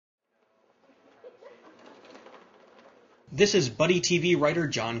This is BuddyTV writer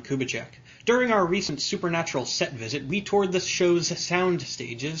John Kubicek. During our recent Supernatural set visit, we toured the show's sound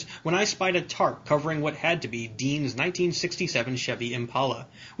stages when I spied a tarp covering what had to be Dean's 1967 Chevy Impala.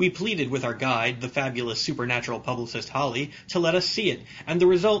 We pleaded with our guide, the fabulous Supernatural publicist Holly, to let us see it, and the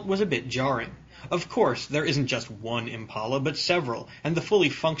result was a bit jarring. Of course, there isn't just one Impala, but several, and the fully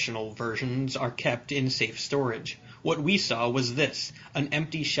functional versions are kept in safe storage. What we saw was this, an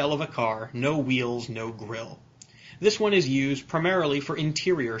empty shell of a car, no wheels, no grille. This one is used primarily for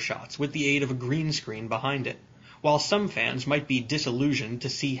interior shots with the aid of a green screen behind it. While some fans might be disillusioned to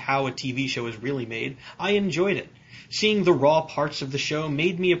see how a TV show is really made, I enjoyed it. Seeing the raw parts of the show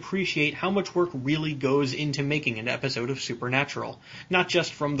made me appreciate how much work really goes into making an episode of Supernatural, not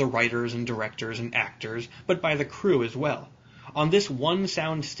just from the writers and directors and actors, but by the crew as well. On this one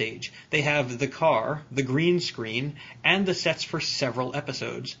sound stage, they have the car, the green screen, and the sets for several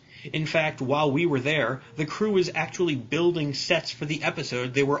episodes. In fact, while we were there, the crew was actually building sets for the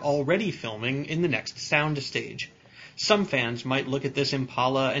episode they were already filming in the next sound stage. Some fans might look at this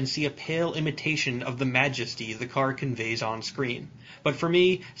Impala and see a pale imitation of the majesty the car conveys on screen. But for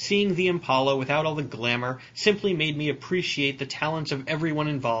me, seeing the Impala without all the glamour simply made me appreciate the talents of everyone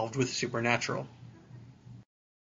involved with Supernatural.